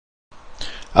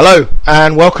Hello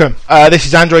and welcome. This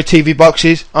is Android TV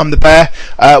Boxes. I'm the Bear.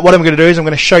 What I'm going to do is I'm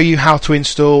going to show you how to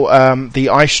install the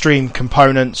iStream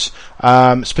components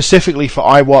specifically for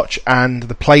iWatch and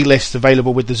the playlists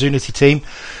available with the Xunity team.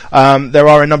 There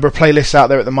are a number of playlists out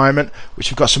there at the moment which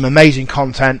have got some amazing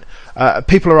content.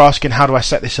 People are asking, how do I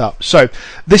set this up? So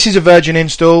this is a Virgin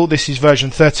install. This is version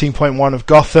 13.1 of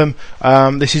Gotham.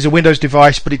 This is a Windows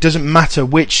device, but it doesn't matter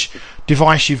which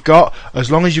device you've got. As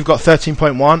long as you've got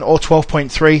 13.1 or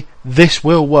 12.3, this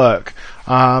will work.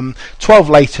 12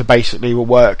 later basically will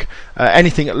work.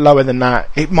 Anything lower than that,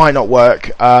 it might not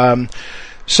work.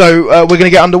 So we're going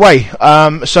to get underway.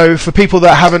 So for people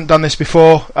that haven't done this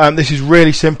before, this is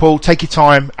really simple. Take your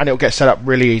time and it'll get set up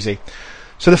really easy.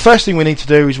 So the first thing we need to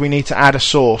do is we need to add a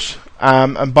source,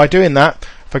 and by doing that,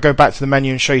 if I go back to the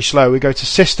menu and show you slow, we go to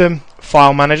System,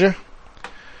 File Manager.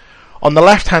 On the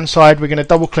left hand side we're going to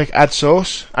double click Add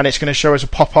Source and it's going to show us a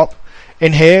pop-up.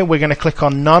 In here we're going to click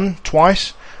on None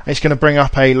twice and it's going to bring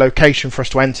up a location for us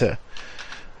to enter.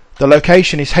 The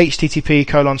location is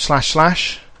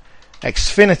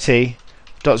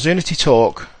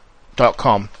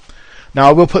http://xunityTalk.com. Now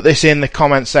I will put this in the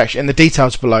comment section, in the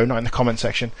details below, not in the comment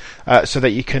section, so that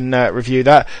you can review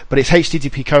that. But it's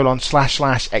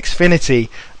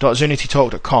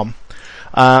http://xunityTalk.com.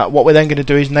 What we're then going to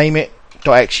do is name it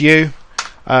 .xu.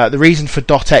 The reason for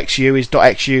 .xu is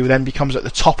 .xu then becomes at the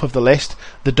top of the list.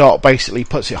 The dot basically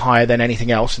puts it higher than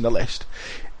anything else in the list.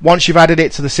 Once you've added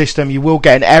it to the system, you will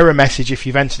get an error message if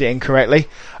you've entered it incorrectly.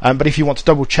 But if you want to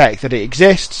double check that it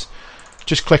exists,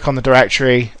 just click on the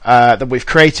directory that we've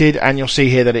created and you'll see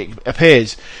here that it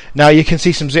appears. Now you can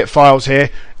see some zip files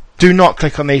here. Do not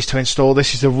click on these to install.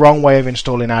 This is the wrong way of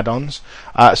installing add-ons.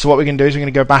 So what we're going to do is we're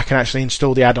going to go back and actually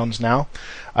install the add-ons now.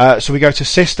 So we go to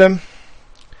System,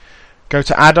 go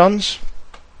to Add-ons,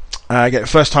 get a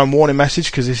first time warning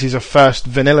message because this is a first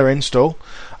vanilla install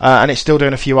and it's still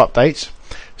doing a few updates.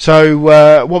 So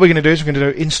what we're going to do is we're going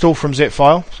to do install from zip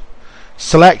file.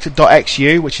 Select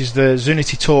 .xu, which is the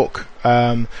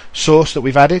XunityTalk source that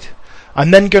we've added.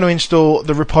 I'm then going to install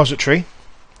the repository.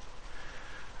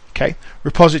 Okay,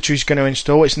 repository is going to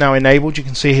install. It's now enabled. You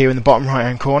can see here in the bottom right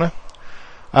hand corner.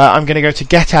 I'm going to go to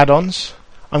Get Add-ons.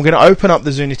 I'm going to open up the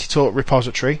XunityTalk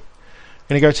repository. I'm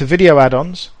going to go to Video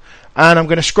Add-ons, and I'm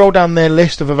going to scroll down their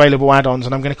list of available add-ons,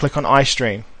 and I'm going to click on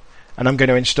iStream. And I'm going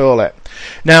to install it.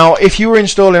 Now, if you were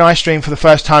installing iStream for the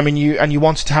first time and you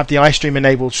wanted to have the iStream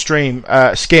enabled skin,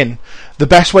 the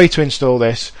best way to install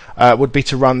this would be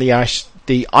to run the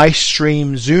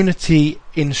iStream Xunity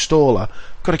installer.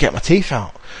 Got to get my teeth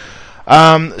out.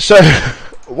 So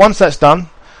once that's done,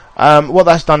 what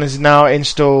that's done is now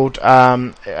installed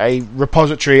a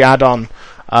repository add-on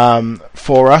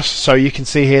for us. So you can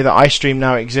see here that iStream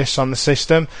now exists on the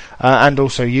system and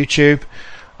also YouTube.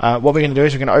 What we're going to do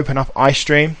is we're going to open up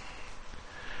iStream.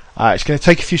 It's going to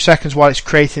take a few seconds while it's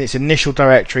creating its initial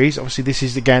directories. Obviously this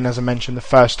is, again, as I mentioned, the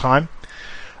first time.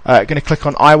 Going to click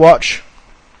on iWatch.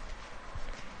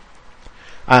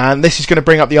 And this is going to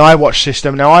bring up the iWatch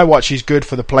system. Now iWatch is good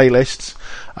for the playlists.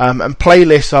 And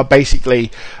playlists are basically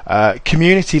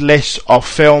community lists of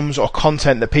films or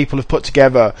content that people have put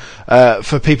together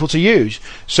for people to use.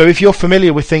 So if you're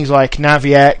familiar with things like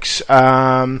NaviX,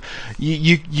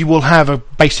 you will have a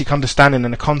basic understanding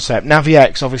and a concept.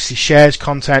 NaviX obviously shares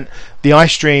content. The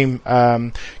iStream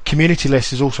community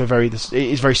list is also very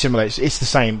similar. It's the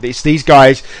same. It's these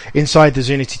guys inside the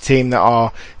Xunity team that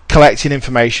are collecting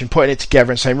information, putting it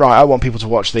together and saying, right, I want people to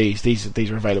watch these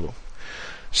are available.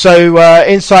 So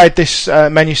inside this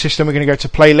menu system we're going to go to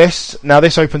playlists. Now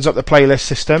this opens up the playlist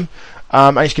system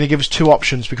and it's going to give us two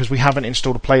options because we haven't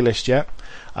installed a playlist yet.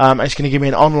 It's going to give me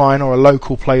an online or a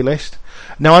local playlist.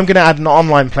 Now I'm going to add an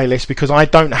online playlist because I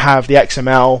don't have the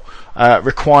XML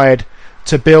required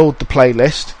to build the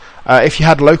playlist. If you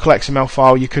had a local XML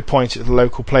file, you could point it to the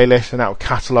local playlist and that would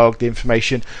catalog the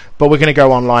information, but we're going to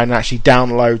go online and actually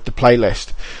download the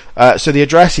playlist. So the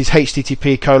address is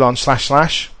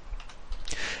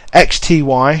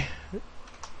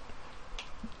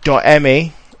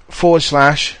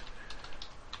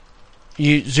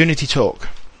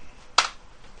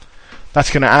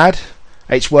That's going to add.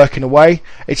 It's working away.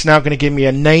 It's now going to give me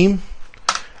a name.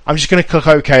 I'm just going to click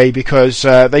OK because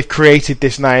they've created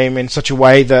this name in such a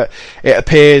way that it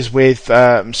appears with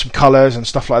some colours and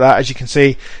stuff like that. As you can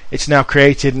see, it's now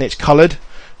created and it's coloured.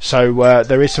 So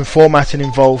there is some formatting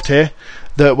involved here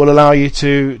that will allow you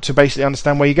to basically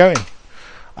understand where you're going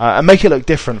and make it look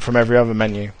different from every other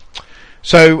menu.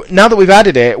 So now that we've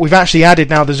added it, we've actually added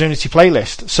now the Xunity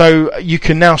playlist. So you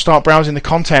can now start browsing the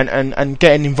content and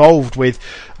getting involved with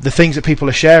the things that people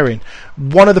are sharing.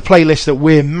 One of the playlists that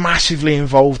we're massively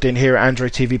involved in here at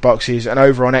Android TV Boxes and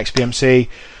over on XBMC,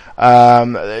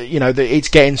 it's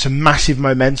getting some massive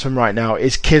momentum right now,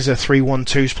 is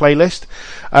Kizzer312's playlist.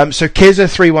 So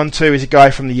Kizzer312 is a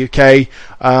guy from the UK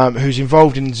who's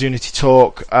involved in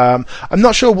XunityTalk. I'm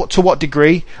not sure to what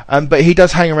degree, but he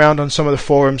does hang around on some of the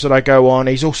forums that I go on.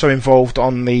 He's also involved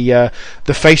on the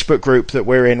Facebook group that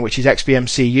we're in, which is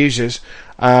XBMC users,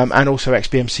 and also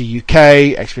XBMC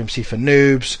UK, XBMC for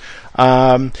noobs.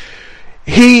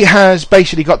 He has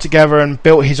basically got together and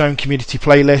built his own community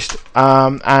playlist,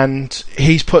 and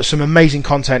he's put some amazing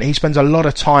content. He spends a lot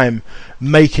of time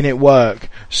making it work.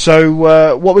 So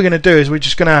what we're going to do is we're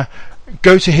just going to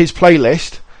go to his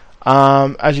playlist,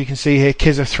 as you can see here,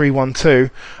 Kizzer312,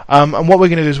 and what we're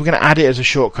going to do is we're going to add it as a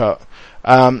shortcut.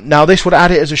 Now this would add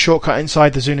it as a shortcut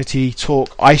inside the XunityTalk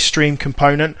iStream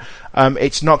component.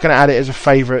 It's not going to add it as a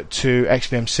favorite to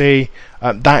XBMC.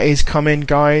 That is coming,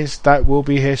 guys. That will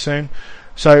be here soon.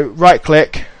 So right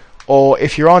click, or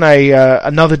if you're on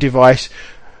another device,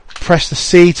 press the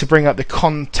C to bring up the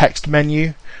context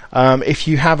menu. If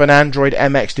you have an Android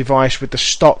MX device with the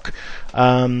stock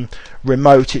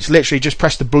remote, it's literally just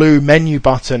press the blue menu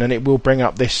button and it will bring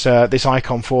up this this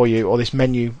icon for you, or this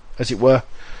menu as it were.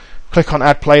 Click on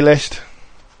Add Playlist.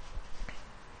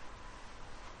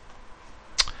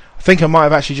 I think I might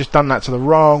have actually just done that to the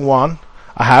wrong one.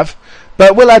 I have,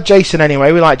 but we'll add Jason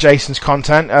anyway. We like Jason's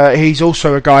content. He's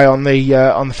also a guy on the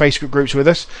Facebook groups with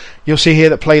us. You'll see here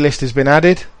that playlist has been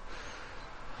added,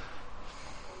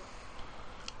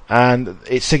 and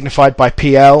it's signified by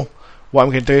PL. What I'm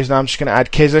going to do is now I'm just going to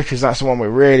add Kizzer, because that's the one we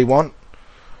really want.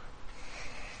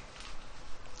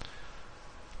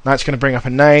 That's going to bring up a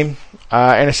name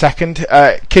in a second.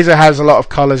 Kizzer has a lot of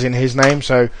colours in his name,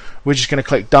 so we're just going to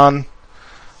click Done.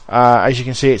 As you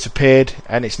can see, it's appeared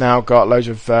and it's now got loads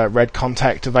of red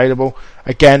contact available.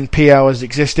 Again, PL has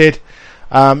existed.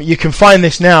 You can find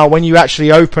this now when you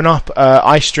actually open up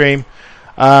iStream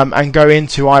and go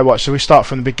into iWatch. So we start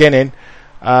from the beginning.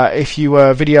 If you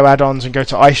were video add-ons and go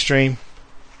to iStream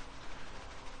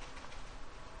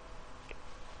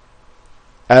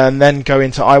and then go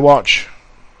into iWatch,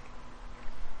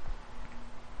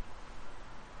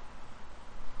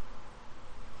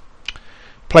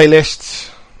 playlists,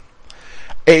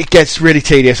 it gets really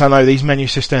tedious. I know, these menu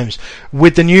systems.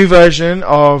 With the new version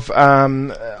of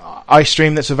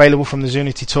iStream that's available from the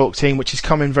XunityTalk team, which is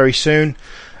coming very soon,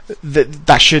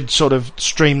 that should sort of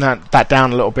stream that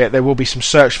down a little bit. There will be some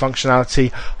search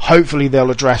functionality. Hopefully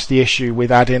they'll address the issue with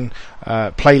adding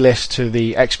playlists to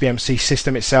the XBMC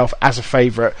system itself as a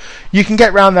favourite. You can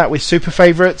get around that with super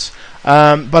favourites,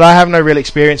 but I have no real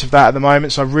experience of that at the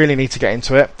moment, so I really need to get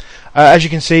into it. As you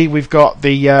can see, we've got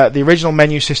the original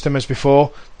menu system as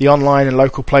before, the online and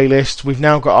local playlists. We've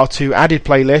now got our two added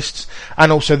playlists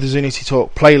and also the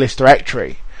XunityTalk playlist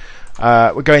directory.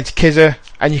 We're going to Kizzer,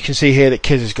 and you can see here that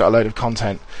Kizzer's got a load of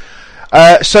content.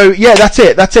 So yeah, that's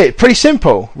it. Pretty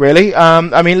simple, really.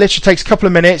 I mean, literally takes a couple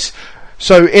of minutes.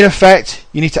 So in effect,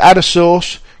 you need to add a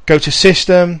source, go to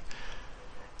System,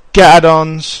 get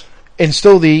add-ons,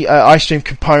 install the iStream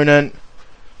component,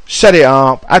 set it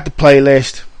up, add the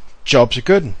playlist. Jobs are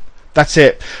good. That's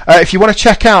it. If you want to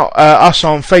check out us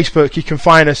on Facebook, you can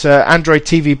find us at Android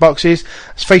TV Boxes.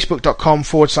 It's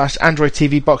facebook.com/Android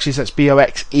TV Boxes. That's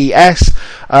BOXES.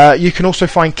 You can also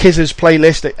find Kizzer's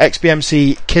playlist at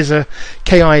XBMC Kizzer,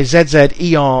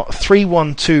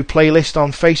 KIZZER312 playlist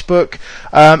on Facebook.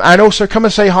 And also come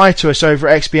and say hi to us over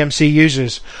at XBMC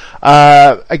users.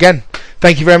 Again,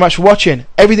 thank you very much for watching.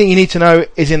 Everything you need to know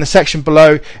is in the section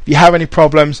below. If you have any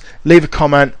problems, leave a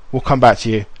comment. We'll come back to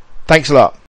you. Thanks a lot.